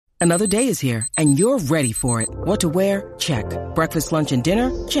Another day is here, and you're ready for it. What to wear? Check. Breakfast, lunch, and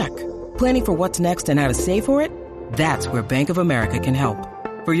dinner? Check. Planning for what's next and how to save for it? That's where Bank of America can help.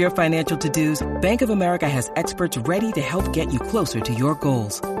 For your financial to-dos, Bank of America has experts ready to help get you closer to your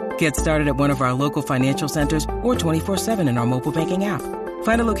goals. Get started at one of our local financial centers or 24/7 in our mobile banking app.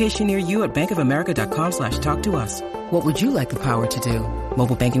 Find a location near you at bankofamerica.com/talktous. What would you like the power to do?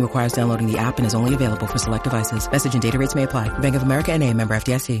 Mobile banking requires downloading the app and is only available for select devices. Message and data rates may apply. Bank of America N.A., member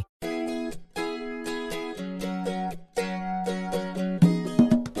FDIC.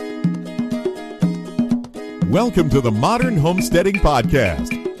 Welcome to the Modern Homesteading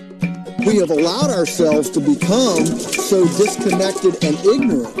Podcast. We have allowed ourselves to become so disconnected and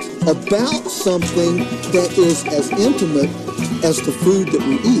ignorant about something that is as intimate as the food that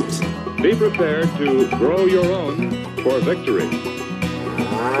we eat. Be prepared to grow your own for victory.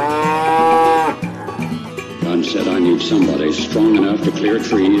 God said, I need somebody strong enough to clear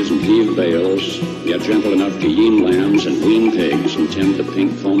trees and heave bales, yet gentle enough to yean lambs and wean pigs and tend the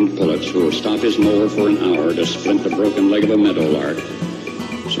pink-combed pullets who will stop his mower for an hour to splint the broken leg of a meadowlark.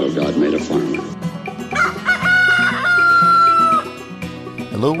 So God made a farmer.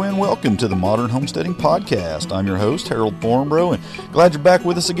 Hello and welcome to the Modern Homesteading Podcast. I'm your host, Harold Thornborough, and glad you're back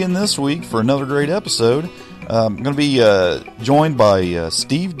with us again this week for another great episode. I'm going to be joined by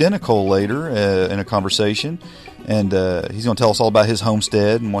Steve Dinicol later in a conversation, and he's going to tell us all about his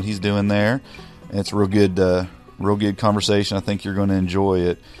homestead and what he's doing there. And it's a real good conversation. I think you're going to enjoy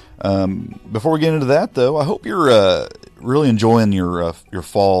it. Before we get into that, though, I hope you're really enjoying your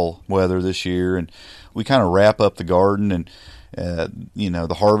fall weather this year, and we kind of wrap up the garden, and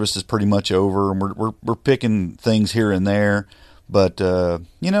the harvest is pretty much over, and we're picking things here and there. But,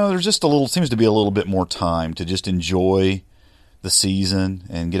 there's just seems to be a little bit more time to just enjoy the season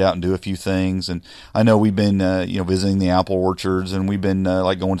and get out and do a few things. And I know we've been, visiting the apple orchards, and we've been,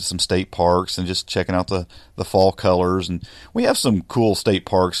 going to some state parks and just checking out the fall colors. And we have some cool state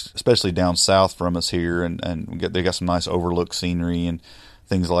parks, especially down south from us here. And they got some nice overlook scenery and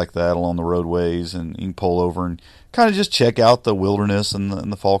things like that along the roadways. And you can pull over and kind of just check out the wilderness and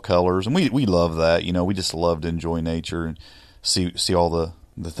the fall colors. And we love that. We just love to enjoy nature and see all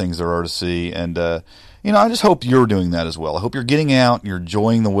the things there are to see. And, I just hope you're doing that as well. I hope you're getting out, you're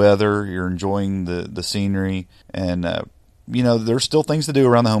enjoying the weather, you're enjoying the scenery. And, there's still things to do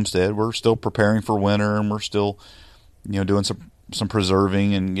around the homestead. We're still preparing for winter, and we're still, doing some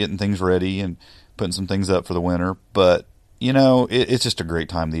preserving and getting things ready and putting some things up for the winter. But, it's just a great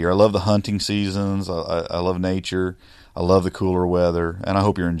time of the year. I love the hunting seasons. I love nature. I love the cooler weather, and I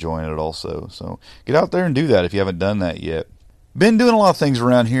hope you're enjoying it also. So get out there and do that if you haven't done that yet. Been doing a lot of things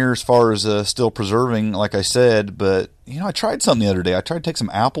around here as far as still preserving, like I said, but, I tried something the other day. I tried to take some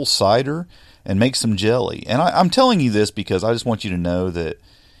apple cider and make some jelly. And I'm telling you this because I just want you to know that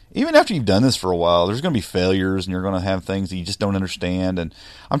even after you've done this for a while, there's going to be failures, and you're going to have things that you just don't understand. And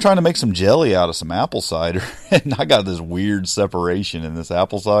I'm trying to make some jelly out of some apple cider, and I got this weird separation in this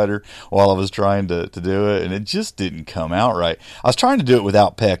apple cider while I was trying to do it, and it just didn't come out right. I was trying to do it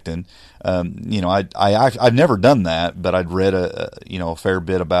without pectin. I've never done that, but I'd read a fair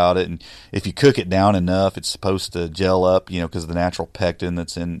bit about it. And if you cook it down enough, it's supposed to gel up, because of the natural pectin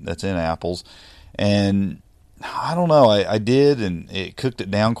that's in apples. And I don't know, I did, and it cooked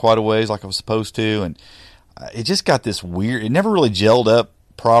it down quite a ways like I was supposed to, and it just got this weird, it never really gelled up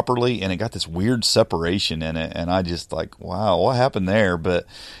properly, and it got this weird separation in it, and I just like, wow, what happened there? But,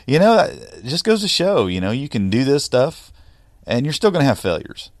 it just goes to show, you can do this stuff, and you're still going to have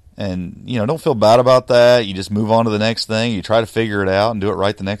failures. And, don't feel bad about that. You just move on to the next thing. You try to figure it out and do it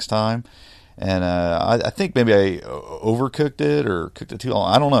right the next time. And I think maybe I overcooked it or cooked it too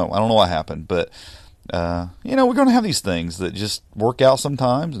long. I don't know what happened, but we're going to have these things that just work out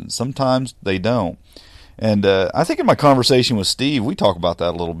sometimes, and sometimes they don't. And I think in my conversation with Steve, we talk about that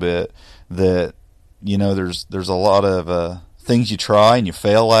a little bit, that, there's a lot of things you try and you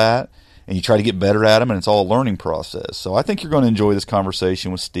fail at, and you try to get better at them, and it's all a learning process. So I think you're going to enjoy this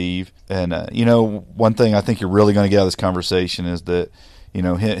conversation with Steve. And, one thing I think you're really going to get out of this conversation is that, him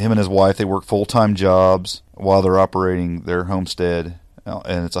and his wife, they work full-time jobs while they're operating their homestead,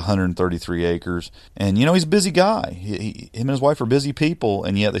 and it's 133 acres. And, he's a busy guy. Him and his wife are busy people,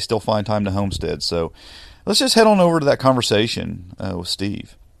 and yet they still find time to homestead. So let's just head on over to that conversation with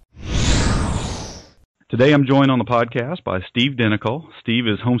Steve. Today I'm joined on the podcast by Steve Dinicol. Steve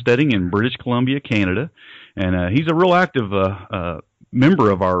is homesteading in British Columbia, Canada, and he's a real active member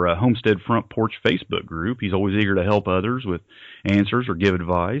of our Homestead Front Porch Facebook group. He's always eager to help others with answers or give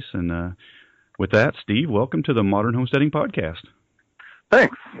advice. And with that, Steve, welcome to the Modern Homesteading Podcast.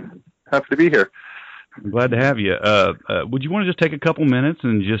 Thanks. Happy to be here. I'm glad to have you. Would you want to just take a couple minutes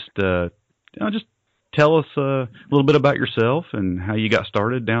and just tell us a little bit about yourself and how you got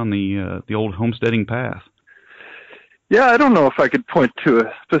started down the old homesteading path? Yeah, I don't know if I could point to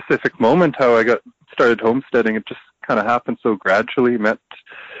a specific moment how I got started homesteading. It just kind of happened so gradually. Met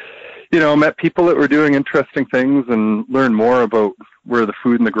people that were doing interesting things and learned more about where the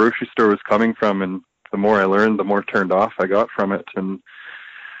food in the grocery store was coming from. And the more I learned, the more turned off I got from it. And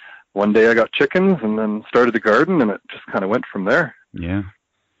one day I got chickens and then started the garden, and it just kind of went from there. Yeah.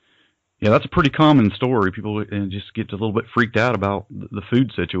 Yeah, that's a pretty common story. People just get a little bit freaked out about the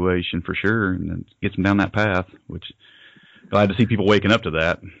food situation for sure, and then gets them down that path, which glad to see people waking up to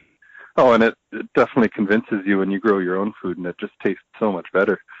that. Oh, and it definitely convinces you when you grow your own food, and it just tastes so much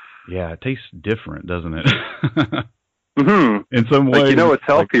better. Yeah, it tastes different, doesn't it? Mm-hmm. In some ways. It's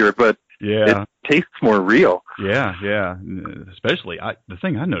healthier, but it tastes more real. Yeah. Especially, the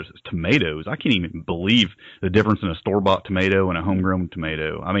thing I noticed is tomatoes. I can't even believe the difference in a store-bought tomato and a homegrown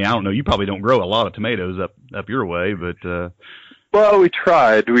tomato. I mean, I don't know. You probably don't grow a lot of tomatoes up your way, but... Well, we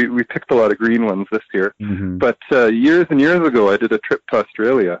tried. We picked a lot of green ones this year. Mm-hmm. But years and years ago, I did a trip to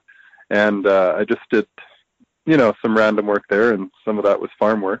Australia, and I just did, some random work there, and some of that was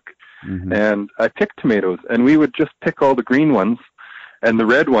farm work. Mm-hmm. And I picked tomatoes, and we would just pick all the green ones, and the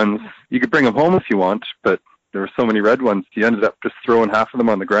red ones, you could bring them home if you want, but there were so many red ones, you ended up just throwing half of them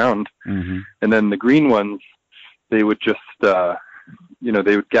on the ground. Mm-hmm. And then the green ones, they would just, they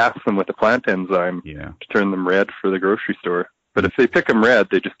would gas them with a plant enzyme to turn them red for the grocery store. But if they pick them red,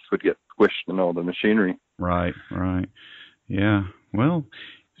 they just would get squished in all the machinery. Right. Yeah. Well,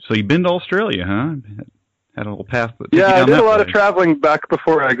 so you've been to Australia, huh? Had a little path. Yeah, I did a lot of traveling back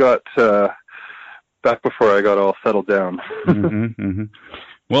before I got all settled down. Mm-hmm, mm-hmm.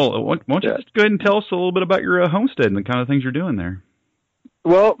 Well, why don't you just go ahead and tell us a little bit about your homestead and the kind of things you're doing there?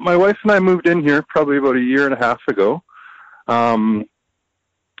 Well, my wife and I moved in here probably about a year and a half ago.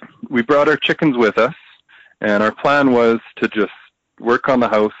 We brought our chickens with us, and our plan was to just work on the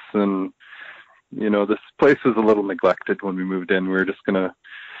house. And, this place was a little neglected when we moved in. We were just going to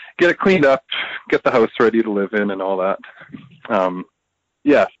get it cleaned up, get the house ready to live in and all that.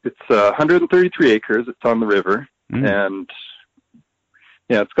 It's 133 acres. It's on the river. And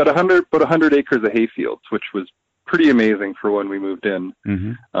it's got about 100 acres of hay fields, which was pretty amazing for when we moved in.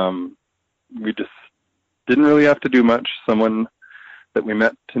 Mm-hmm. We just didn't really have to do much. Someone that we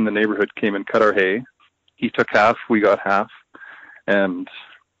met in the neighborhood came and cut our hay. He took half, we got half. And,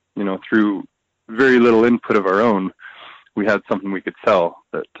 through very little input of our own, we had something we could sell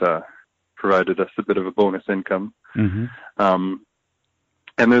that provided us a bit of a bonus income. Mm-hmm.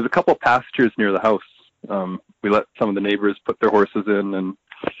 And there's a couple pastures near the house. We let some of the neighbors put their horses in, and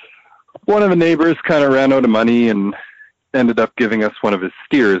one of the neighbors kind of ran out of money and ended up giving us one of his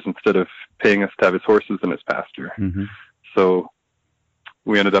steers instead of paying us to have his horses in his pasture. Mm-hmm. So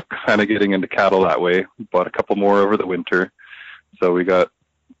we ended up kind of getting into cattle that way. We bought a couple more over the winter. So we got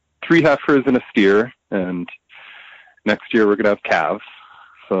 3 heifers and a steer, and next year we're going to have calves.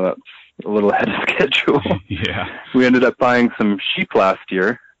 So that's a little ahead of schedule. Yeah. We ended up buying some sheep last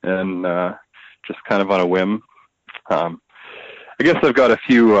year, and just kind of on a whim. I guess I've got a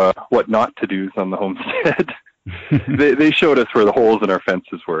few what not to do's on the homestead. They showed us where the holes in our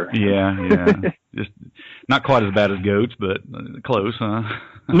fences were. Yeah. Just not quite as bad as goats, but close, huh?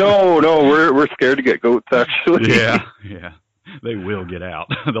 No, we're scared to get goats, actually. Yeah. They will get out.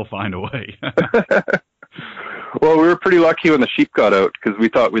 They'll find a way. Well, we were pretty lucky when the sheep got out because we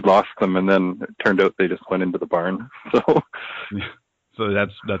thought we'd lost them, and then it turned out they just went into the barn. So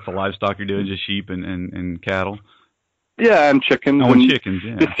that's the livestock you're doing, just sheep and cattle? Yeah, and chickens. Oh, and chickens,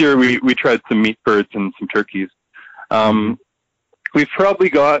 yeah. This year we tried some meat birds and some turkeys. We've probably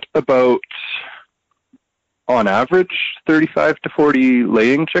got about, on average, 35 to 40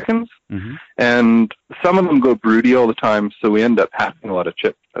 laying chickens. Mm-hmm. And some of them go broody all the time, so we end up hatching a lot of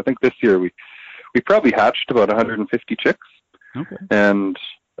chicks. I think this year we probably hatched about 150 chicks. Okay. And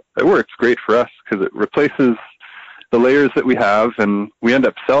it works great for us because it replaces the layers that we have, and we end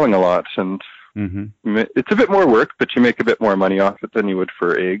up selling a lot. And mm-hmm. it's a bit more work, but you make a bit more money off it than you would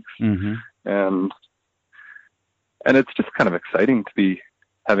for eggs. Mm-hmm. And it's just kind of exciting to be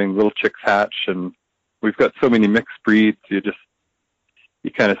having little chicks hatch, and we've got so many mixed breeds. You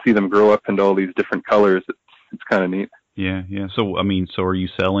kind of see them grow up into all these different colors. It's kind of neat. Yeah. So are you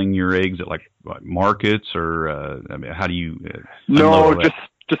selling your eggs at like markets, or how do you? No,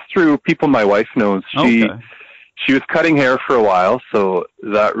 just through people my wife knows. She was cutting hair for a while, so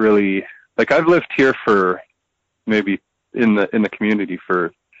that really, like, I've lived here for maybe in the community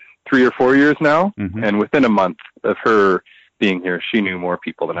for 3 or 4 years now, mm-hmm. and within a month of her being here, she knew more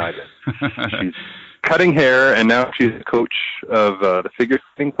people than I did. cutting hair, and now she's a coach of the figure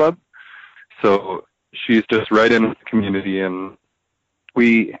skating club. So she's just right in with the community, and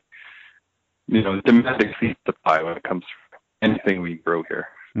we, domestic supply when it comes to anything we grow here.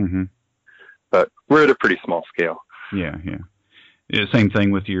 Mm-hmm. But we're at a pretty small scale. Yeah. Same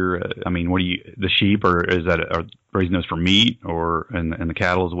thing with your, what do you, the sheep, or are raising those for meat, or and the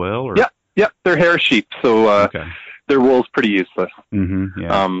cattle as well? Or? Yeah, they're hair sheep, so okay. Their wool's pretty useless. Mm-hmm.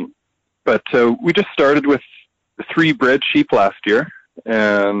 Yeah. But we just started with 3 bred sheep last year,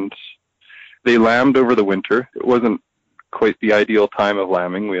 and they lambed over the winter. It wasn't quite the ideal time of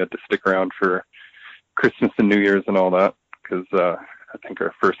lambing. We had to stick around for Christmas and New Year's and all that, because I think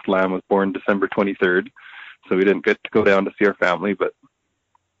our first lamb was born December 23rd, so we didn't get to go down to see our family, but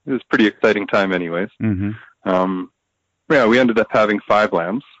it was a pretty exciting time anyways. Mm-hmm. We ended up having 5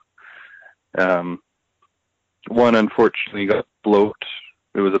 lambs. One unfortunately got bloat.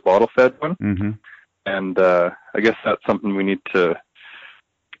 It was a bottle-fed one. Mm-hmm. And I guess that's something we need to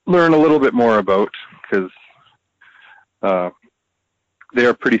learn a little bit more about, because they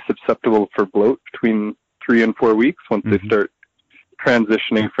are pretty susceptible for bloat between 3 and 4 weeks once mm-hmm. they start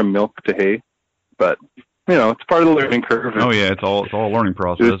transitioning from milk to hay. But it's part of the learning curve. Oh yeah, it's all a learning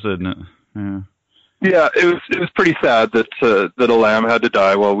process, isn't it? Yeah, it was pretty sad that a lamb had to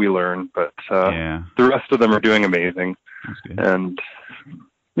die while we learned, but the rest of them are doing amazing. That's good. And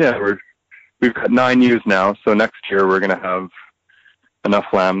we've got 9 ewes now, so next year we're going to have enough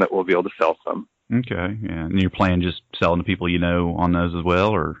lamb that we'll be able to sell some. Okay, yeah. And your plan just selling to people on those as well,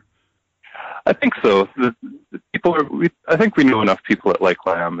 or? I think so. The people I think we know enough people that like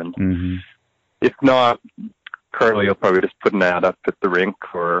lamb, and mm-hmm. if not, Carly will probably just put an ad up at the rink,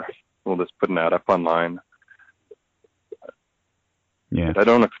 or we'll just put an ad up online. Yeah. But I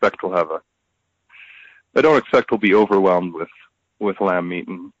don't expect we'll be overwhelmed with lamb meat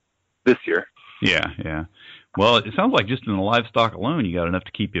this year. Yeah. Well, it sounds like just in the livestock alone, you got enough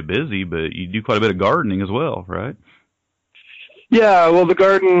to keep you busy, but you do quite a bit of gardening as well, right? Yeah, well, the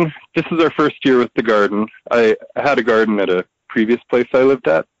garden, this is our first year with the garden. I had a garden at a previous place I lived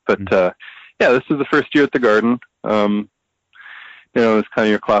at, but this is the first year at the garden. It's kind of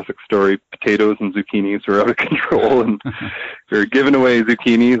your classic story. Potatoes and zucchinis were out of control, and we were giving away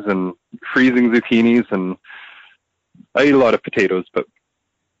zucchinis and freezing zucchinis, and I eat a lot of potatoes, but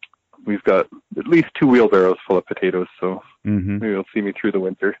we've got at least 2 wheelbarrows full of potatoes, so mm-hmm. maybe you'll see me through the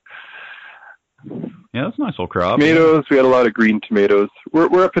winter. Yeah, that's a nice little crop. Tomatoes, we had a lot of green tomatoes.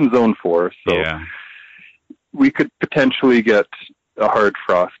 We're up in zone 4, so we could potentially get a hard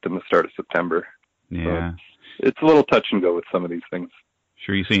frost in the start of September. Yeah. So it's a little touch and go with some of these things.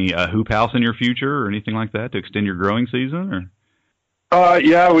 Sure, you see a hoop house in your future or anything like that to extend your growing season? Or?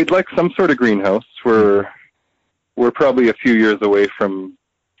 Yeah, we'd like some sort of greenhouse. We're probably a few years away from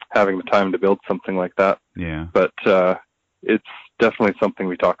having the time to build something like that. Yeah. But it's definitely something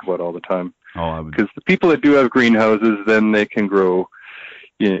we talk about all the time. Oh, because the people that do have greenhouses, then they can grow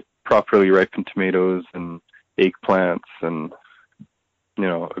properly ripened tomatoes and eggplants and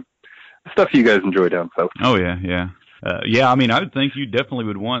stuff you guys enjoy down south. Oh yeah. I would think you definitely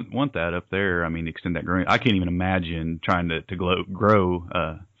would want that up there. Extend that growing. I can't even imagine trying to grow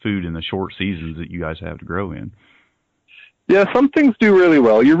food in the short seasons that you guys have to grow in. Yeah, some things do really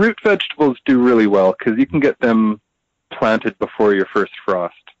well. Your root vegetables do really well because you can get them planted before your first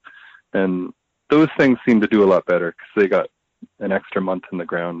frost. And those things seem to do a lot better because they got an extra month in the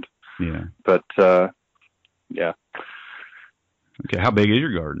ground. Yeah. But, yeah. Okay, how big is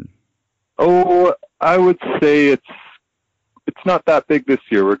your garden? Oh, I would say it's not that big this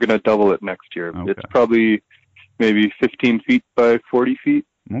year. We're going to double it next year. Okay. It's probably maybe 15 feet by 40 feet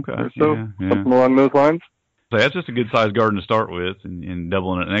or so, something along those lines. So that's just a good-sized garden to start with, and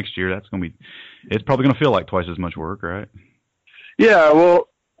doubling it next year, it's probably going to feel like twice as much work, right? Yeah, well,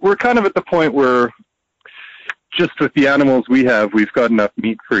 we're kind of at the point where just with the animals we have, we've got enough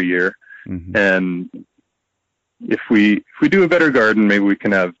meat for a year. Mm-hmm. And if we do a better garden, maybe we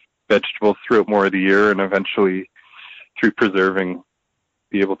can have vegetables throughout more of the year and eventually through preserving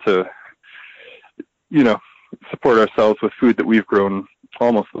be able to, support ourselves with food that we've grown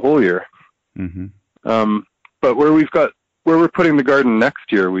almost the whole year. Mm-hmm. But where we're putting the garden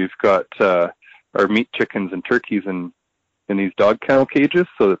next year, we've got our meat chickens and turkeys in these dog kennel cages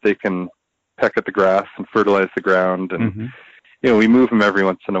so that they can peck at the grass and fertilize the ground. And, mm-hmm. We move them every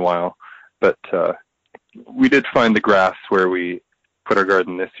once in a while. But we did find the grass where we put our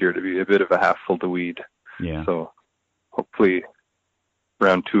garden this year to be a bit of a hassle to weed. Yeah. So hopefully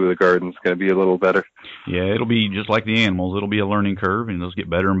round 2 of the garden's going to be a little better. Yeah, it'll be just like the animals. It'll be a learning curve, and those get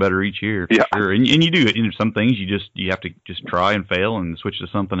better and better each year. For yeah. Sure. And you do it. You know, some things you have to just try and fail and switch to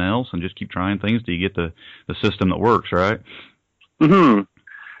something else and just keep trying things till you get the system that works, right? Mm-hmm.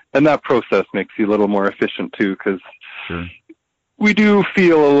 And that process makes you a little more efficient too, because sure. we do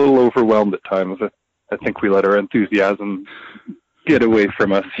feel a little overwhelmed at times. I think we let our enthusiasm get away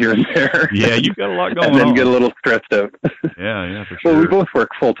from us here and there. Yeah, you've got a lot going on. And then get a little stressed out. Yeah, for sure. Well, we both work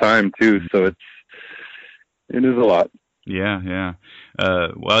full time too, so it is a lot. Yeah.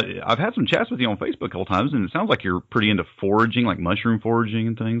 Well, I've had some chats with you on Facebook a couple times, and it sounds like you're pretty into foraging, like mushroom foraging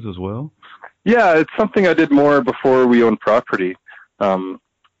and things as well. Yeah, it's something I did more before we owned property.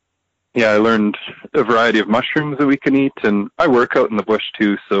 I learned a variety of mushrooms that we can eat, and I work out in the bush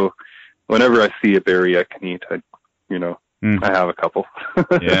too, so whenever I see a berry I can eat, I have a couple.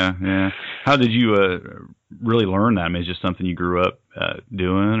 Yeah. How did you really learn that? I mean, is it just something you grew up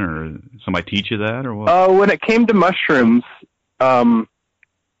doing, or somebody teach you that, or what? When it came to mushrooms,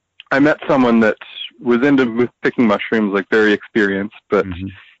 I met someone that was into picking mushrooms, like very experienced, but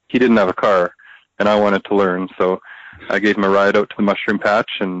he didn't have a car, and I wanted to learn, so I gave him a ride out to the mushroom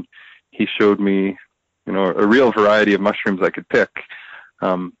patch, and he showed me, a real variety of mushrooms I could pick.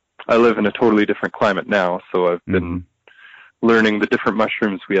 I live in a totally different climate now, so I've been learning the different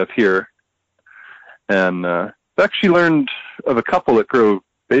mushrooms we have here. And I've actually learned of a couple that grow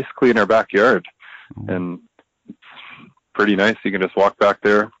basically in our backyard. And it's pretty nice. You can just walk back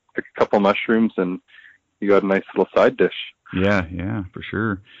there, pick a couple mushrooms, and you got a nice little side dish. Yeah, for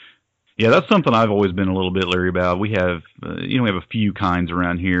sure. Yeah, that's something I've always been a little bit leery about. We have, we have a few kinds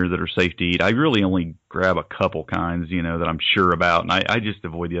around here that are safe to eat. I really only grab a couple kinds, that I'm sure about, and I just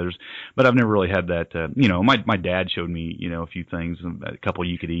avoid the others. But I've never really had that, my dad showed me, a few things, a couple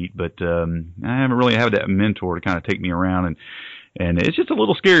you could eat, but I haven't really had that mentor to kind of take me around, and it's just a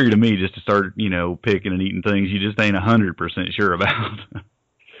little scary to me just to start, picking and eating things you just ain't 100% sure about.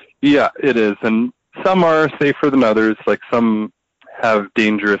 Yeah, it is, and some are safer than others, like some have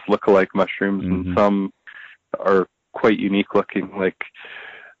dangerous look-alike mushrooms, and some are quite unique looking, like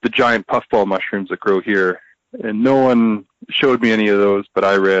the giant puffball mushrooms that grow here. And no one showed me any of those, but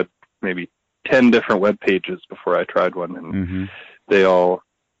I read maybe 10 different web pages before I tried one, and they all,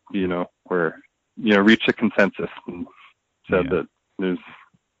 were, reached a consensus and said that there's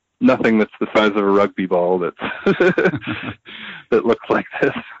nothing that's the size of a rugby ball that's that looks like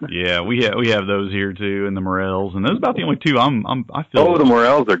this. Yeah, we have those here too, and the morels, and those are about the only two I feel. Oh, the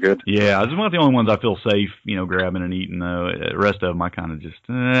morels are good. Yeah, those are about the only ones I feel safe, grabbing and eating. Though the rest of them, I kind of just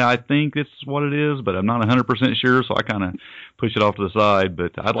I think it's what it is, but I'm not 100% sure, so I kind of push it off to the side.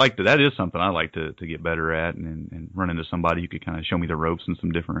 But I'd like to. That is something I like to get better at, and run into somebody who could kind of show me the ropes and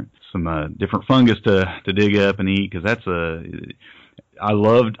some different fungus to dig up and eat, because that's I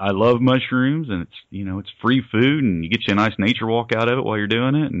love mushrooms, and it's free food, and you get you a nice nature walk out of it while you're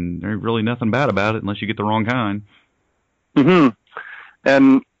doing it, and there's really nothing bad about it unless you get the wrong kind.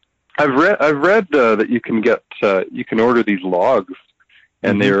 And I've read that you can order these logs,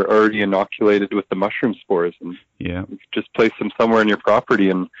 and they're already inoculated with the mushroom spores, and you just place them somewhere in your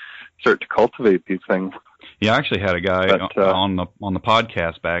property and start to cultivate these things. Yeah, I actually had a guy on the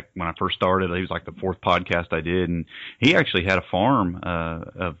podcast back when I first started. He was like the 4th podcast I did, and he actually had a farm,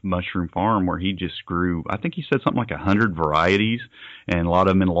 a mushroom farm, where he just grew, I think he said something like 100 varieties, and a lot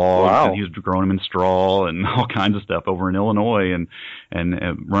of them in logs. Wow. And he was growing them in straw and all kinds of stuff over in Illinois, and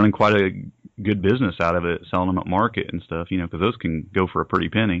running quite a good business out of it, selling them at market and stuff, because those can go for a pretty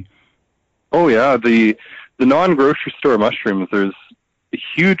penny. Oh yeah, the non-grocery store mushrooms, there's a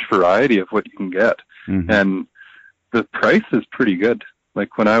huge variety of what you can get. And the price is pretty good.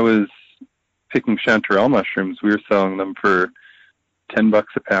 Like when I was picking chanterelle mushrooms, we were selling them for $10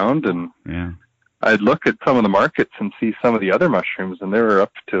 a pound, and I'd look at some of the markets and see some of the other mushrooms, and they were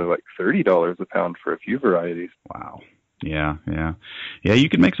up to like $30 a pound for a few varieties. Wow. Yeah. You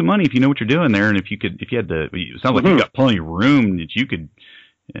could make some money if you know what you're doing there, and if you had it sounds like you've got plenty of room that you could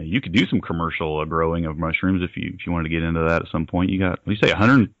do some commercial growing of mushrooms if you wanted to get into that at some point. You got, you say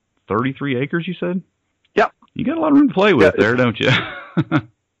 133 acres, you said? Yeah. You got a lot of room to play with there, don't you?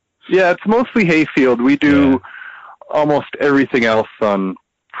 Yeah, it's mostly hayfield. We do almost everything else on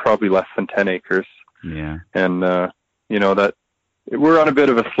probably less than 10 acres. Yeah. And, that we're on a bit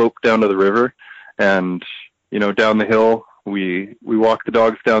of a slope down to the river, and, down the hill, we walk the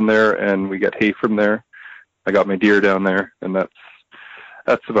dogs down there, and we get hay from there. I got my deer down there, and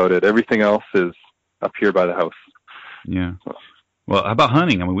that's about it. Everything else is up here by the house. Yeah. Well, how about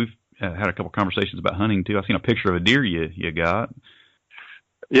hunting? I mean, we've had a couple conversations about hunting too. I've seen a picture of a deer you got.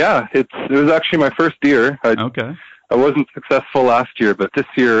 Yeah, it was actually my first deer. Okay. I wasn't successful last year, but this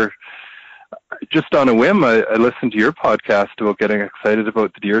year, just on a whim, I listened to your podcast about getting excited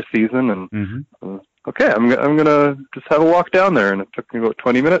about the deer season, and okay, I'm gonna just have a walk down there, and it took me about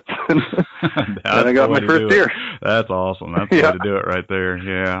 20 minutes, and I got my first deer. That's awesome. That's the way to do it right there.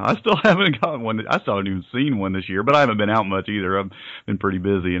 Yeah, I still haven't gotten one. I still haven't even seen one this year, but I haven't been out much either. I've been pretty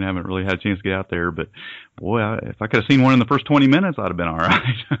busy and haven't really had a chance to get out there. But boy, if I could have seen one in the first 20 minutes, I'd have been all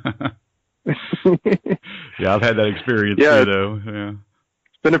right. Yeah, I've had that experience too, though. Yeah,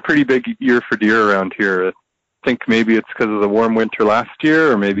 it's been a pretty big year for deer around here. I think maybe it's because of the warm winter last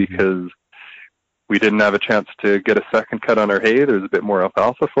year, or maybe because we didn't have a chance to get a second cut on our hay. There's a bit more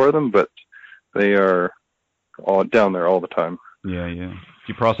alfalfa for them, but they are all down there all the time. Yeah. Did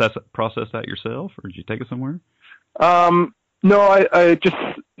you process that yourself, or did you take it somewhere? No, I just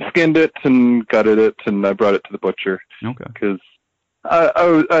skinned it and gutted it, and I brought it to the butcher. Okay. Because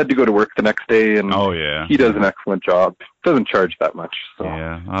I had to go to work the next day, and he does an excellent job. Doesn't charge that much. So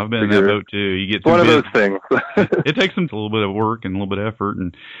yeah, I've been in that boat too. You get one of those things. It takes them a little bit of work and a little bit of effort,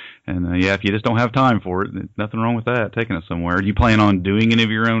 and if you just don't have time for it, nothing wrong with that. Taking it somewhere. Do you plan on doing any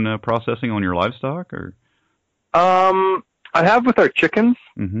of your own processing on your livestock, or? I have with our chickens,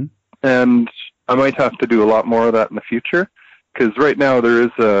 and I might have to do a lot more of that in the future. Because right now there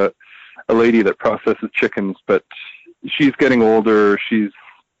is a lady that processes chickens, but she's getting older. She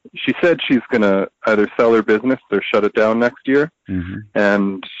said she's going to either sell her business or shut it down next year.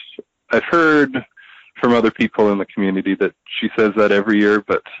 And I've heard from other people in the community that she says that every year,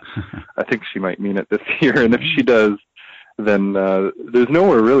 but I think she might mean it this year. And if she does, then there's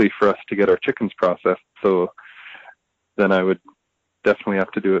nowhere really for us to get our chickens processed. So then I would definitely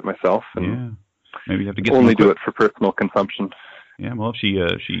have to do it myself. And maybe you have to get only do it for personal consumption. Yeah, well,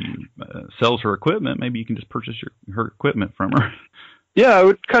 if she sells her equipment, maybe you can just purchase her equipment from her. Yeah, it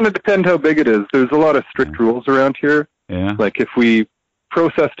would kind of depend how big it is. There's a lot of strict rules around here. Yeah. Like if we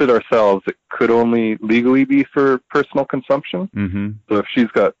processed it ourselves, it could only legally be for personal consumption. So if she's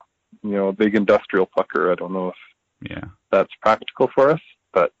got, a big industrial plucker, I don't know if that's practical for us.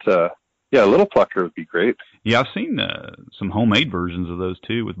 But a little plucker would be great. Yeah, I've seen some homemade versions of those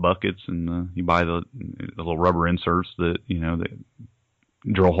too, with buckets, and you buy the little rubber inserts that that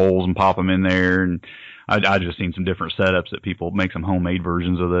drill holes and pop them in there. And I just seen some different setups that people make some homemade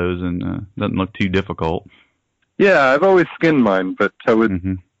versions of those, and doesn't look too difficult. Yeah, I've always skinned mine, but I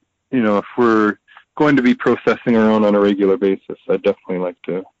would, if we're going to be processing our own on a regular basis, I'd definitely like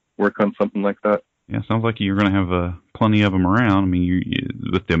to work on something like that. Yeah, sounds like you're going to have plenty of them around. I mean,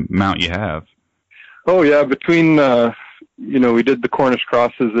 you with the amount you have. Oh, yeah, between, we did the Cornish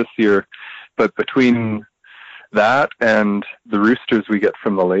crosses this year, but between that and the roosters we get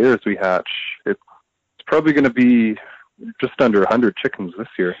from the layers we hatch, it's probably going to be just under 100 chickens this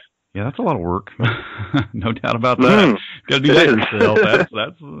year. Yeah, that's a lot of work. No doubt about that. Got to do that yourself.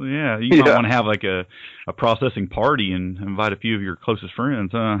 That's You might want to have like a processing party and invite a few of your closest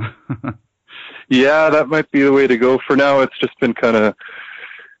friends, huh? Yeah, that might be the way to go. For now, it's just been kind of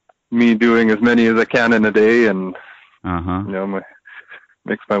me doing as many as I can in a day, and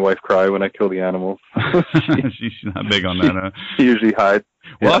makes my wife cry when I kill the animals. She's not big on that. Huh? She usually hides.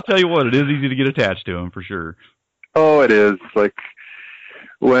 Well, I'll tell you what, it is easy to get attached to them for sure. Oh, it is. Like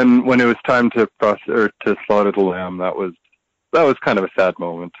when it was time to process or to slaughter the lamb, that was kind of a sad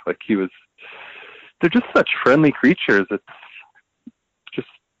moment. Like they're just such friendly creatures. It's just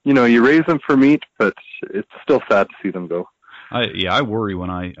you raise them for meat, but it's still sad to see them go. I worry when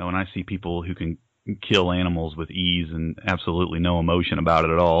I see people who can kill animals with ease and absolutely no emotion about it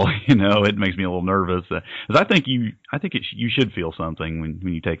at all. It makes me a little nervous. 'Cause I think you should feel something when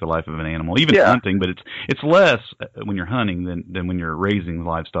you take the life of an animal, even hunting. But it's less when you're hunting than when you're raising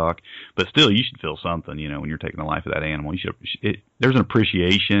livestock. But still, you should feel something. When you're taking the life of that animal, there's an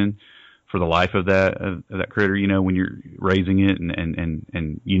appreciation for the life of that critter. When you're raising it and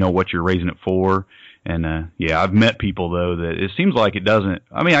what you're raising it for. And, I've met people, though, that it seems like it doesn't.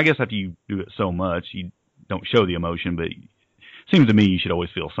 I mean, I guess after you do it so much, you don't show the emotion, but it seems to me you should always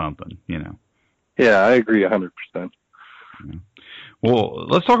feel something, Yeah, I agree 100%. Yeah. Well,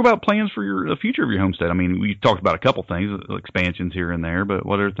 let's talk about plans for the future of your homestead. I mean, we talked about a couple things, expansions here and there, but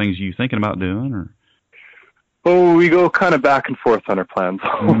what are things you thinking about doing? Or? Oh, we go kind of back and forth on our plans.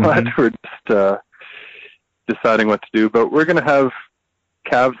 We're just deciding what to do, but we're going to have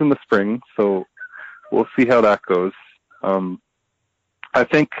calves in the spring, so we'll see how that goes. I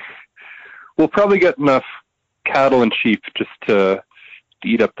think we'll probably get enough cattle and sheep just to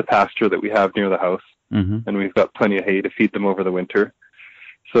eat up the pasture that we have near the house. And we've got plenty of hay to feed them over the winter.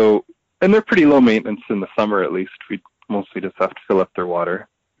 So, and they're pretty low maintenance in the summer, at least. We mostly just have to fill up their water.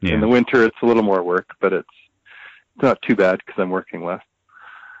 In the winter, it's a little more work, but it's not too bad because I'm working less.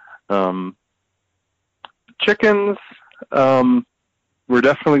 Chickens, we're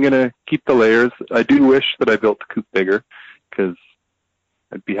definitely going to keep the layers. I do wish that I built the coop bigger because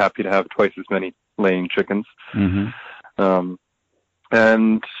I'd be happy to have twice as many laying chickens. Mm-hmm.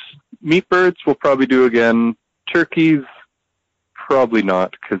 And meat birds we'll probably do again. Turkeys, probably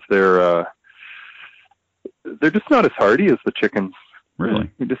not, because they're just not as hardy as the chickens.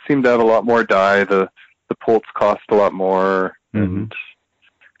 Really? We just seem to have a lot more dye. The poults cost a lot more, and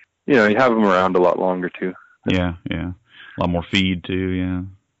you have them around a lot longer too. Yeah. A lot more feed too. Yeah.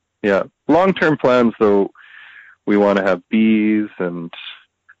 Yeah. Long-term plans, though, we want to have bees, and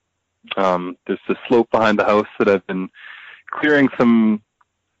there's the slope behind the house that I've been clearing some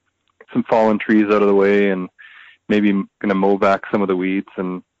fallen trees out of the way, and maybe going to mow back some of the weeds,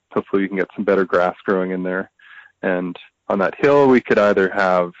 and hopefully we can get some better grass growing in there. And on that hill, we could either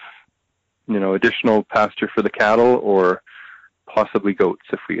have, additional pasture for the cattle, or possibly goats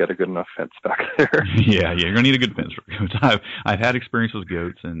if we get a good enough fence back there. Yeah, you're gonna need a good fence for goats. I've had experience with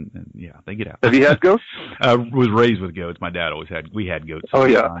goats, and yeah, they get out. Have you had goats? Was raised with goats. My dad we had goats. Oh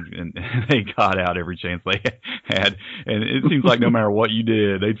yeah, and they got out every chance they had, and it seems like no matter what you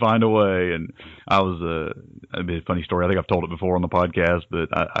did, they'd find a way. And I was a bit funny story. I think I've told it before on the podcast, but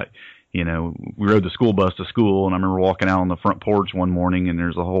we rode the school bus to school, and I remember walking out on the front porch one morning, and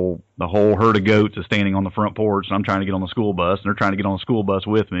there's the whole herd of goats is standing on the front porch, and I'm trying to get on the school bus, and they're trying to get on the school bus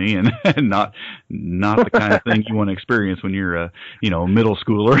with me, and not the kind of thing you want to experience when you're a middle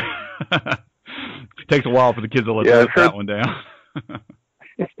schooler. It takes a while for the kids to let that one down.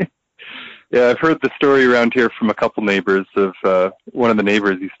 Yeah, I've heard the story around here from a couple neighbors of one of the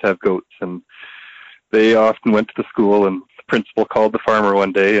neighbors used to have goats, and they often went to the school, and the principal called the farmer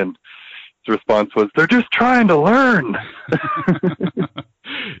one day, and his response was, "They're just trying to learn."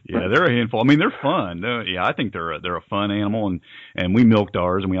 Yeah, they're a handful. I mean, they're fun. I think they're a fun animal, and we milked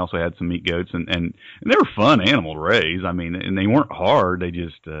ours, and we also had some meat goats, and they're a fun animal to raise. I mean, and they weren't hard. They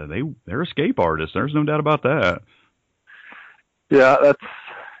just they're escape artists. There's no doubt about that. Yeah,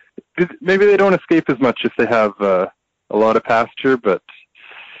 maybe they don't escape as much if they have a lot of pasture, but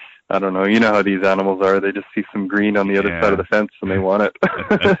I don't know. You know how these animals are. They just see some green on the other side of the fence, and they want it.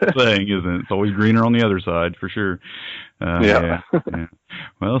 That's the thing, isn't it? It's always greener on the other side, for sure. Yeah.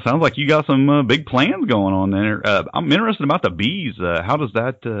 Well, it sounds like you got some big plans going on there. I'm interested about the bees. How does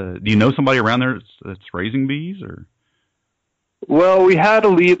that, do you know somebody around there that's raising bees? Or? Well, we had a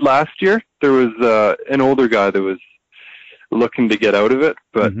lead last year. There was an older guy that was looking to get out of it,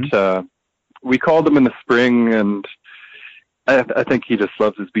 but we called him in the spring, and I think he just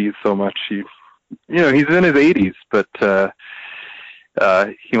loves his bees so much. He's in his 80s, but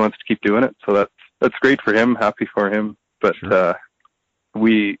he wants to keep doing it. So that's great for him. Happy for him. But sure.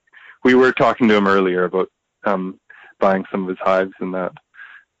 We were talking to him earlier about buying some of his hives and that.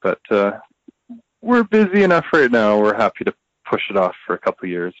 But we're busy enough right now. We're happy to push it off for a couple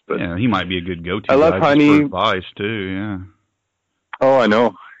of years. But yeah, he might be a good go-to. I love honey. For advice too. Yeah. Oh, I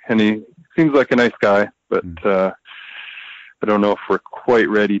know, and he seems like a nice guy, but. I don't know if we're quite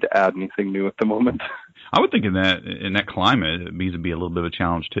ready to add anything new at the moment. I would think in that climate, bees would be a little bit of a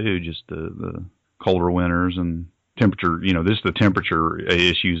challenge too. Just the colder winters and temperature. The temperature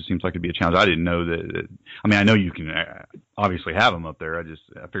issues seems like it'd be a challenge. I didn't know that. I mean, I know you can obviously have them up there. I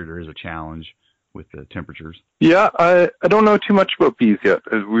figured there is a challenge with the temperatures. Yeah, I don't know too much about bees yet.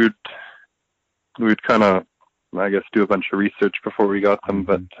 We'd kind of, I guess, do a bunch of research before we got them,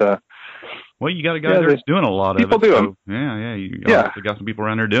 but. Well, you got a guy there that's doing a lot of it. People do them. Yeah. You obviously got some people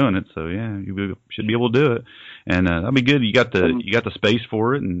around there doing it, so yeah, you should be able to do it, and that'll be good. You got the space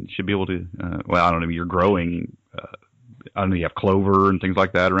for it, and should be able to. Well, I don't know. You're growing. I don't know. You have clover and things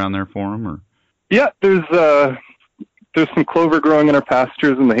like that around there for them, or. Yeah, there's some clover growing in our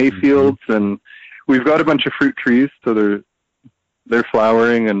pastures and the hay fields, and we've got a bunch of fruit trees, so they're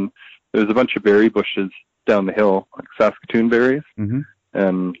flowering, and there's a bunch of berry bushes down the hill, like Saskatoon berries,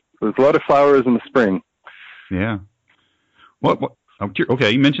 and. There's a lot of flowers in the spring. Yeah. What? Okay,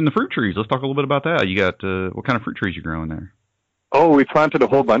 you mentioned the fruit trees. Let's talk a little bit about that. You got what kind of fruit trees you growing there? Oh, we planted a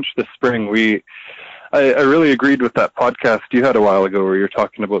whole bunch this spring. I really agreed with that podcast you had a while ago where you're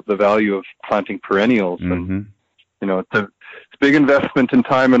talking about the value of planting perennials. And it's a big investment in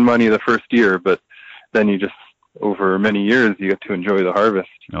time and money the first year, but then you just over many years you get to enjoy the harvest.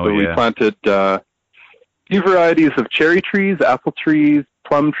 We planted a few varieties of cherry trees, apple trees,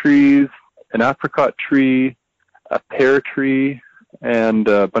 plum trees, an apricot tree, a pear tree, and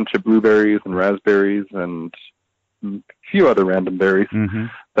a bunch of blueberries and raspberries and a few other random berries.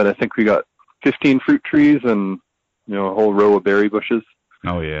 But I think we got 15 fruit trees and a whole row of berry bushes.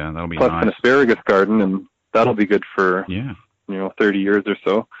 Oh yeah, that'll be plus nice. An asparagus garden, and that'll be good for 30 years or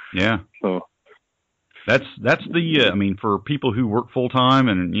so. Yeah. So that's the I mean, for people who work full time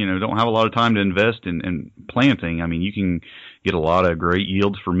and don't have a lot of time to invest in planting, I mean, you can get a lot of great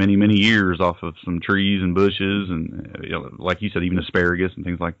yields for many years off of some trees and bushes and like you said, even asparagus and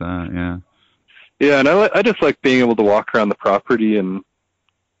things like that. Yeah. Yeah, and I just like being able to walk around the property and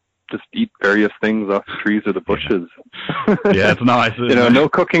just eat various things off the trees or the bushes. Yeah, it's nice. No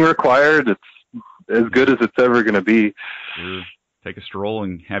cooking required. It's as good as it's ever going to be. Sure. Take a stroll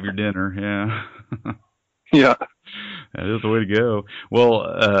and have your dinner. Yeah. Yeah. That is the way to go. Well,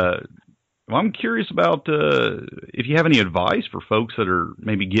 I'm curious about if you have any advice for folks that are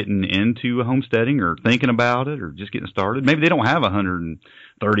maybe getting into homesteading or thinking about it or just getting started. Maybe they don't have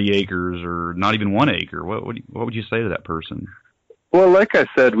 130 acres or not even 1 acre. What would you say to that person? Well, like I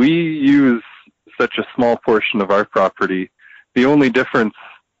said, we use such a small portion of our property. The only difference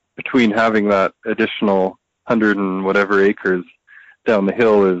between having that additional 100 and whatever acres down the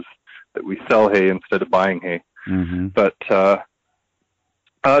hill is that we sell hay instead of buying hay. Mm-hmm. But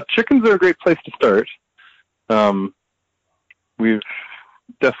chickens are a great place to start. We've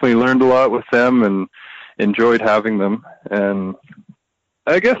definitely learned a lot with them and enjoyed having them. And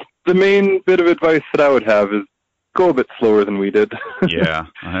I guess the main bit of advice that I would have is go a bit slower than we did. Yeah.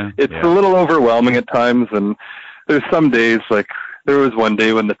 It's a little overwhelming at times, and there's some days, like there was one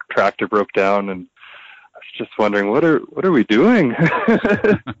day when the tractor broke down and I was just wondering, what are we doing?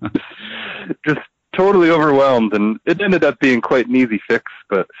 Just totally overwhelmed, and it ended up being quite an easy fix,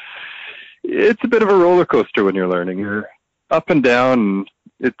 but it's a bit of a roller coaster when you're learning. You're up and down,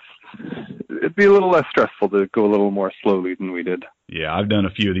 and it'd be a little less stressful to go a little more slowly than we did. Yeah, I've done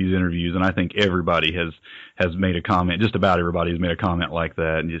a few of these interviews, and I think everybody has made a comment. Just about everybody has made a comment like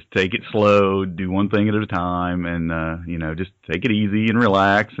that. And just take it slow, do one thing at a time, and just take it easy and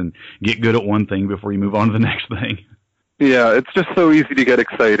relax, and get good at one thing before you move on to the next thing. Yeah, it's just so easy to get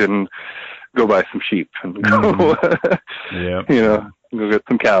excited and go buy some sheep and go, go get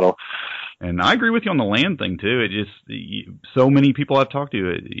some cattle. And I agree with you on the land thing too. It just, so many people I've talked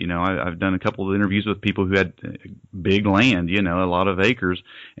to, I've done a couple of interviews with people who had big land, a lot of acres,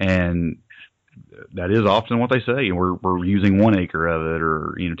 and that is often what they say. We're using 1 acre of it,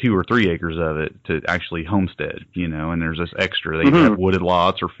 or 2 or 3 acres of it to actually homestead, and there's this extra. They have wooded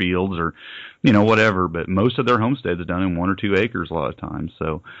lots or fields or whatever, but most of their homesteads are done in 1 or 2 acres a lot of times.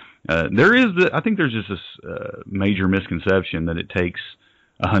 So I think there's just this major misconception that it takes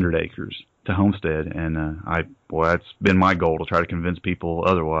 100 acres to homestead, and that's been my goal, to try to convince people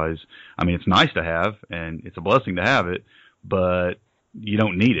otherwise. I mean, it's nice to have, and it's a blessing to have it, but you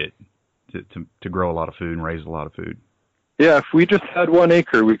don't need it to grow a lot of food and raise a lot of food. Yeah, if we just had 1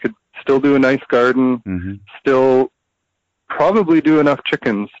 acre, we could still do a nice garden, still probably do enough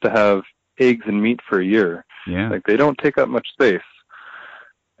chickens to have eggs and meat for a year. Yeah. Like, they don't take up much space.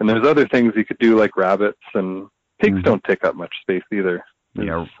 And there's other things you could do, like rabbits, and pigs don't take up much space either.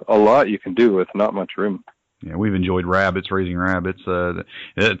 There's a lot you can do with not much room. Yeah, we've enjoyed raising rabbits.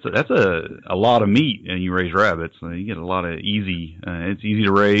 That's a lot of meat, and you raise rabbits. You get a lot of it's easy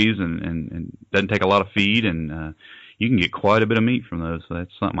to raise and doesn't take a lot of feed, and you can get quite a bit of meat from those. So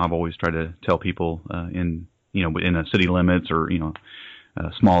that's something I've always tried to tell people in a city limits or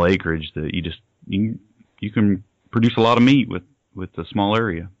small acreage, that you can produce a lot of meat with a small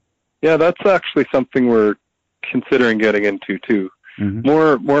area. Yeah, that's actually something we're considering getting into too.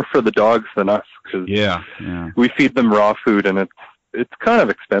 More for the dogs than us, because we feed them raw food, and it's kind of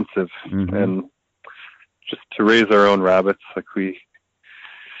expensive. And just to raise our own rabbits, like we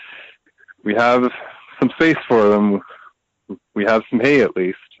have some space for them. We have some hay at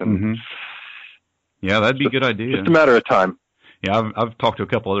least, and yeah, that'd be a good idea. Just a matter of time. Yeah, I've talked to a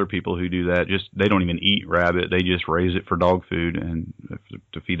couple other people who do that. Just they don't even eat rabbit; they just raise it for dog food and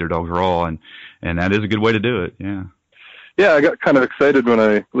to feed their dogs raw, and that is a good way to do it. Yeah. Yeah, I got kind of excited when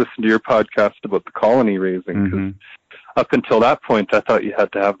I listened to your podcast about the colony raising, because up until that point, I thought you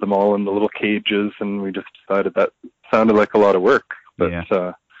had to have them all in the little cages, and we just decided that sounded like a lot of work. But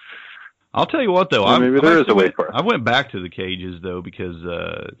I'll tell you what, though, maybe there is a way for it. I went back to the cages, though, because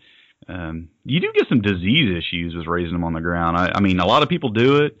you do get some disease issues with raising them on the ground. I mean, a lot of people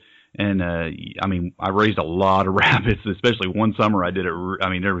do it. And, I raised a lot of rabbits, especially one summer I did it.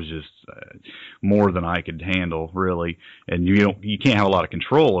 There was just more than I could handle, really. And you can't have a lot of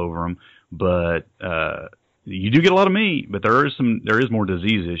control over them, but you do get a lot of meat, but there is more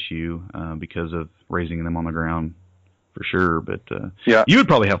disease issue because of raising them on the ground, for sure. But you would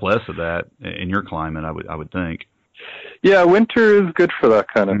probably have less of that in your climate, I would think. Yeah, winter is good for that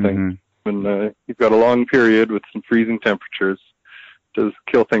kind of thing. When you've got a long period with some freezing temperatures, does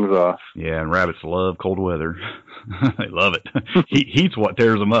kill things off. Yeah, and rabbits love cold weather. They love it. Heat's what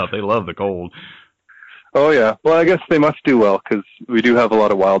tears them up. They love the cold. Oh, yeah. Well, I guess they must do well because we do have a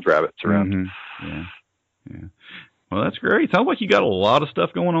lot of wild rabbits around. Mm-hmm. Yeah. Well, that's great. Sounds like you got a lot of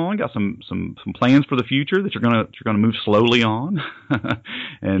stuff going on. Got some plans for the future that you're gonna move slowly on.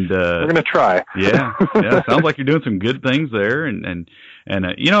 And we're gonna try. Yeah. Sounds like you're doing some good things there. And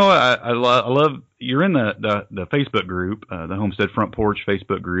I love you're in the Facebook group, the Homestead Front Porch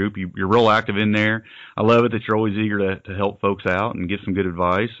Facebook group. You're real active in there. I love it that you're always eager to help folks out and give some good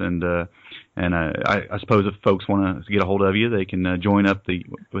advice. And I suppose if folks want to get a hold of you, they can join up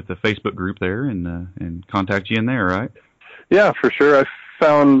with the Facebook group there and contact you in there, right? Yeah, for sure. I've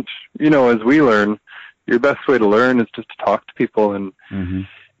found, as we learn, your best way to learn is just to talk to people, and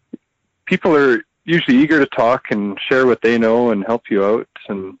people are usually eager to talk and share what they know and help you out.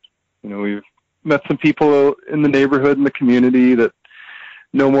 And we've met some people in the neighborhood and the community that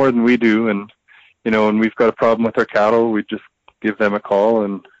know more than we do, and when we've got a problem with our cattle, we just give them a call,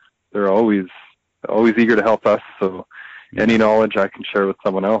 and they're always eager to help us. So any knowledge I can share with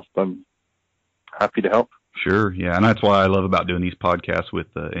someone else, I'm happy to help. Sure, yeah, and that's why I love about doing these podcasts with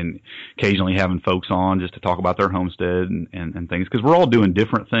and occasionally having folks on just to talk about their homestead and things, because we're all doing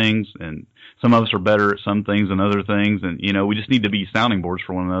different things, and some of us are better at some things than other things, and we just need to be sounding boards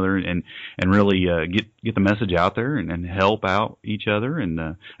for one another and really get the message out there and help out each other, and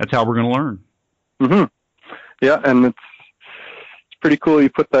that's how we're going to learn. Mm-hmm. Yeah, and it's pretty cool you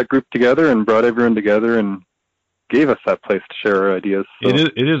put that group together and brought everyone together and gave us that place to share our ideas. So,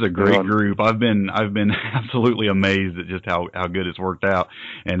 it is a great group. I've been absolutely amazed at just how good it's worked out,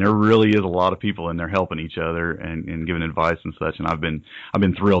 and there really is a lot of people in there helping each other and giving advice and such. And I've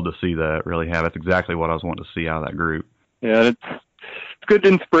been thrilled to see that. Really have. That's exactly what I was wanting to see out of that group. Yeah, it's good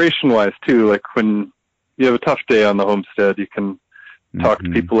inspiration wise too. Like when you have a tough day on the homestead, you can talk to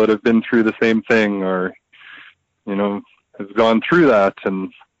people that have been through the same thing, or have gone through that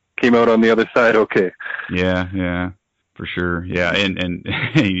and came out on the other side okay. Yeah, for sure. Yeah, and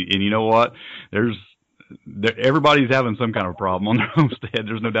you know what? Everybody's having some kind of problem on their homestead.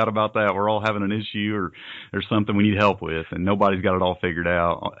 There's no doubt about that. We're all having an issue, or there's something we need help with, and nobody's got it all figured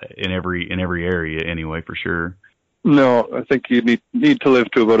out in every area anyway, for sure. No, I think you need to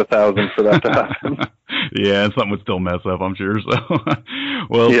live to about 1,000 for that to happen. Yeah, and something would still mess up, I'm sure. So,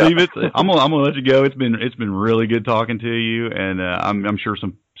 well, yeah. Steve, I'm gonna let you go. It's been really good talking to you, and I'm sure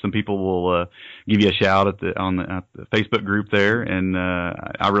some people will give you a shout at the Facebook group there, and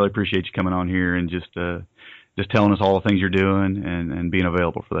I really appreciate you coming on here and just telling us all the things you're doing and being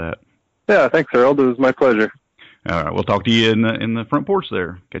available for that. Yeah, thanks, Harold. It was my pleasure. All right, we'll talk to you in the front porch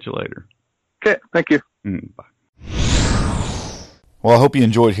there. Catch you later. Okay, thank you. Bye. Well, I hope you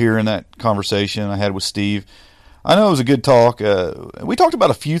enjoyed hearing that conversation I had with Steve. I know it was a good talk. We talked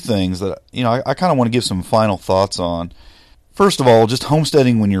about a few things that I kind of want to give some final thoughts on. First of all, just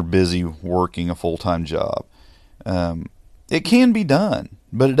homesteading when you're busy working a full-time job. It can be done,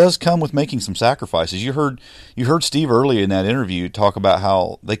 but it does come with making some sacrifices. You heard Steve earlier in that interview talk about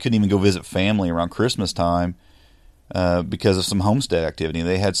how they couldn't even go visit family around Christmas time because of some homestead activity.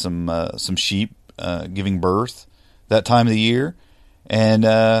 They had some sheep giving birth that time of the year, and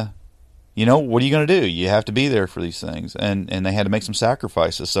what are you going to do? You have to be there for these things, and they had to make some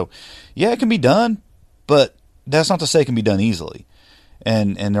sacrifices. So, yeah, it can be done, but that's not to say it can be done easily,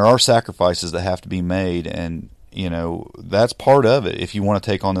 and there are sacrifices that have to be made, and that's part of it if you want to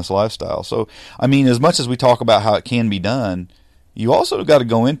take on this lifestyle. So, I mean, as much as we talk about how it can be done, you also got to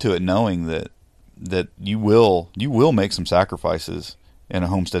go into it knowing that you will make some sacrifices in a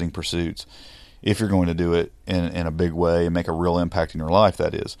homesteading pursuits if you're going to do it in a big way and make a real impact in your life,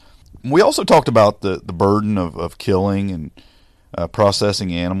 that is. We also talked about the burden of killing and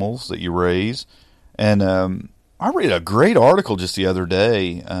processing animals that you raise. And I read a great article just the other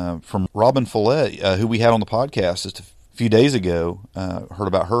day from Robin Follett, who we had on the podcast just a few days ago. Heard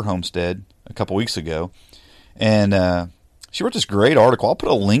about her homestead a couple weeks ago. And she wrote this great article. I'll put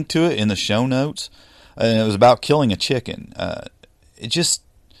a link to it in the show notes. And it was about killing a chicken.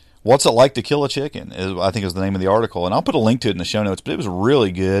 What's it like to kill a chicken, I think is the name of the article. And I'll put a link to it in the show notes, but it was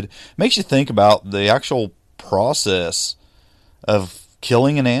really good. Makes you think about the actual process of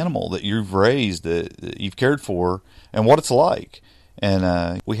killing an animal that you've raised, that you've cared for, and what it's like.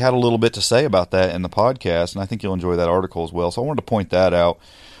 And we had a little bit to say about that in the podcast, and I think you'll enjoy that article as well. So I wanted to point that out.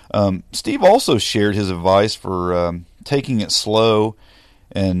 Steve also shared his advice for taking it slow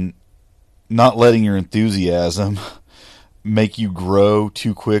and not letting your enthusiasm make you grow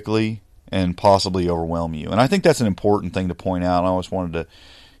too quickly and possibly overwhelm you. And I think that's an important thing to point out. I always wanted to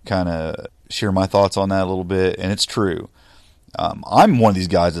kind of share my thoughts on that a little bit, and it's true. I'm one of these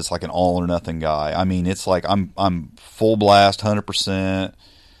guys that's like an all or nothing guy. I mean, it's like I'm full blast, 100%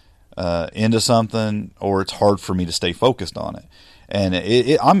 into something, or it's hard for me to stay focused on it. And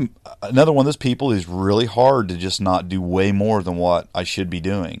I'm another one of those people who's really hard to just not do way more than what I should be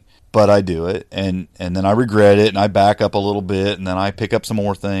doing. But I do it, and then I regret it, and I back up a little bit, and then I pick up some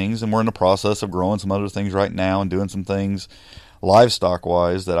more things, and we're in the process of growing some other things right now and doing some things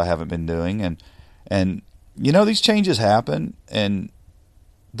livestock-wise that I haven't been doing. And you know, these changes happen, and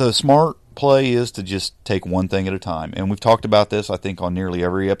the smart play is to just take one thing at a time. And we've talked about this, I think, on nearly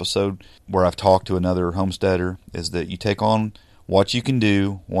every episode where I've talked to another homesteader, is that you take on what you can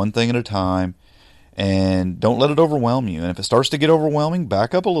do, one thing at a time, and don't let it overwhelm you. And if it starts to get overwhelming,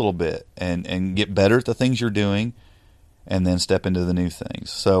 back up a little bit and get better at the things you're doing, and then step into the new things.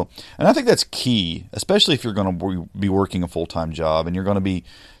 So, and I think that's key, especially if you're going to be working a full-time job and you're going to be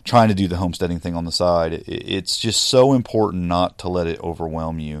trying to do the homesteading thing on the side. It's just so important not to let it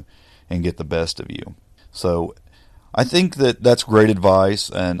overwhelm you and get the best of you. So I think that's great advice,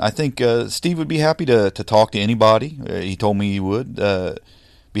 and I think Steve would be happy to talk to anybody. He told me he would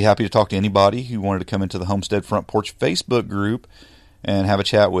be happy to talk to anybody who wanted to come into the Homestead Front Porch Facebook group and have a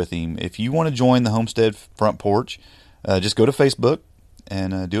chat with him. If you want to join the Homestead Front Porch, just go to Facebook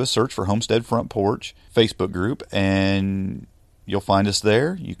and do a search for Homestead Front Porch Facebook group, and you'll find us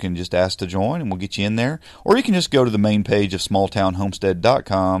there. You can just ask to join, and we'll get you in there. Or you can just go to the main page of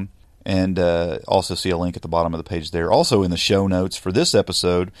smalltownhomestead.com and also see a link at the bottom of the page there. Also in the show notes for this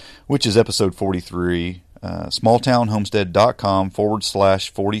episode, which is episode 43,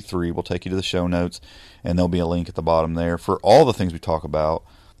 smalltownhomestead.com/43 will take you to the show notes, and there'll be a link at the bottom there for all the things we talk about.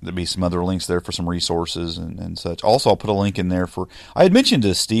 There'll be some other links there for some resources and such. Also, I'll put a link in there for, I had mentioned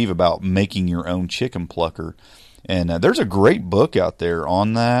to Steve about making your own chicken plucker, and there's a great book out there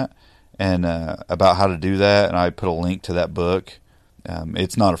on that and about how to do that, and I put a link to that book.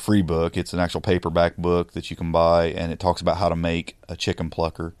 It's not a free book. It's an actual paperback book that you can buy, and it talks about how to make a chicken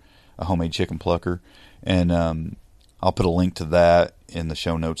plucker, a homemade chicken plucker. And I'll put a link to that in the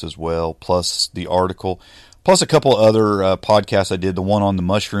show notes as well, plus the article, plus a couple other podcasts I did. The one on the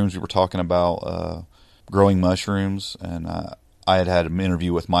mushrooms, we were talking about growing mushrooms, and I had an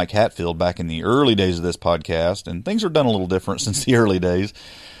interview with Mike Hatfield back in the early days of this podcast, and things are done a little different since the early days.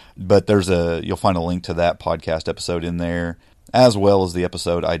 But you'll find a link to that podcast episode in there, as well as the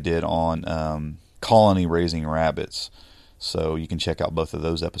episode I did on colony raising rabbits. So you can check out both of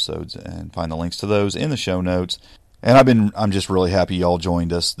those episodes and find the links to those in the show notes. And I'm just really happy y'all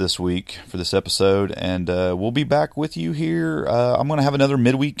joined us this week for this episode, and we'll be back with you here. I'm going to have another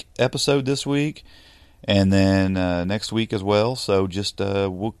midweek episode this week, and then next week as well. So just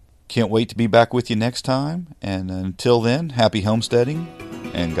can't wait to be back with you next time. And until then, happy homesteading,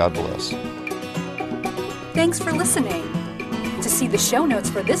 and God bless. Thanks for listening. To see the show notes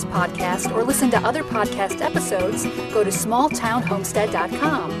for this podcast or listen to other podcast episodes, go to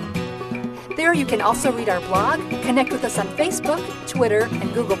smalltownhomestead.com. There you can also read our blog, connect with us on Facebook, Twitter,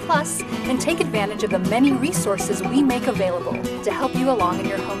 and Google+, and take advantage of the many resources we make available to help you along in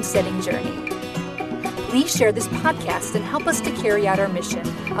your homesteading journey. Please share this podcast and help us to carry out our mission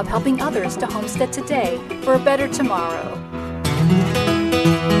of helping others to homestead today for a better tomorrow.